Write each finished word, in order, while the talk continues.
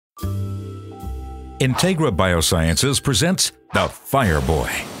Integra Biosciences presents the FIREBOY.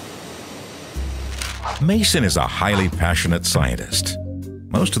 Mason is a highly passionate scientist.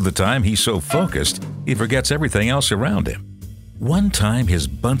 Most of the time, he's so focused, he forgets everything else around him. One time, his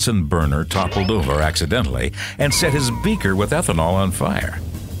Bunsen burner toppled over accidentally and set his beaker with ethanol on fire.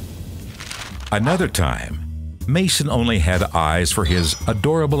 Another time, Mason only had eyes for his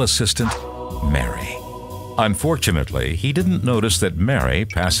adorable assistant, Mary. Unfortunately, he didn't notice that Mary,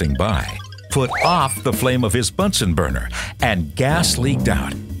 passing by, put off the flame of his Bunsen burner and gas leaked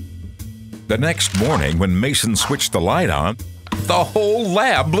out. The next morning, when Mason switched the light on, the whole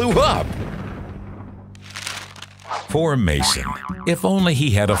lab blew up. Poor Mason. If only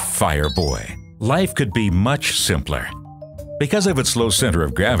he had a FIREBOY, life could be much simpler. Because of its low center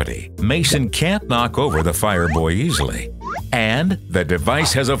of gravity, Mason can't knock over the FIREBOY easily. And the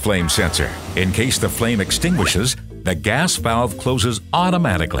device has a flame sensor. In case the flame extinguishes, the gas valve closes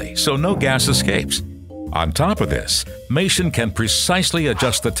automatically, so no gas escapes. On top of this, Mason can precisely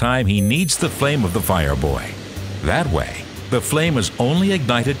adjust the time he needs the flame of the FIREBOY. That way, the flame is only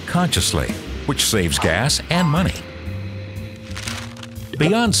ignited consciously, which saves gas and money.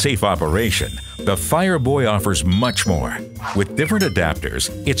 Beyond safe operation, the FIREBOY offers much more. With different adapters,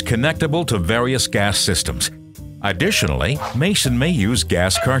 it's connectable to various gas systems. Additionally, Mason may use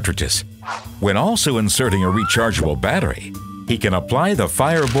gas cartridges. When also inserting a rechargeable battery, he can apply the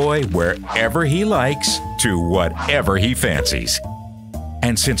FIREBOY wherever he likes to whatever he fancies.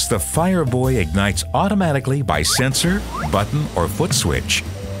 And since the FIREBOY ignites automatically by sensor, button, or foot switch,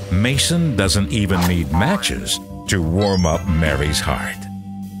 Mason doesn't even need matches to warm up Mary's heart.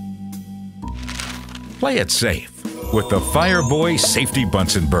 Play it safe with the FIREBOY Safety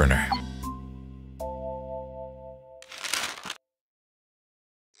Bunsen Burner.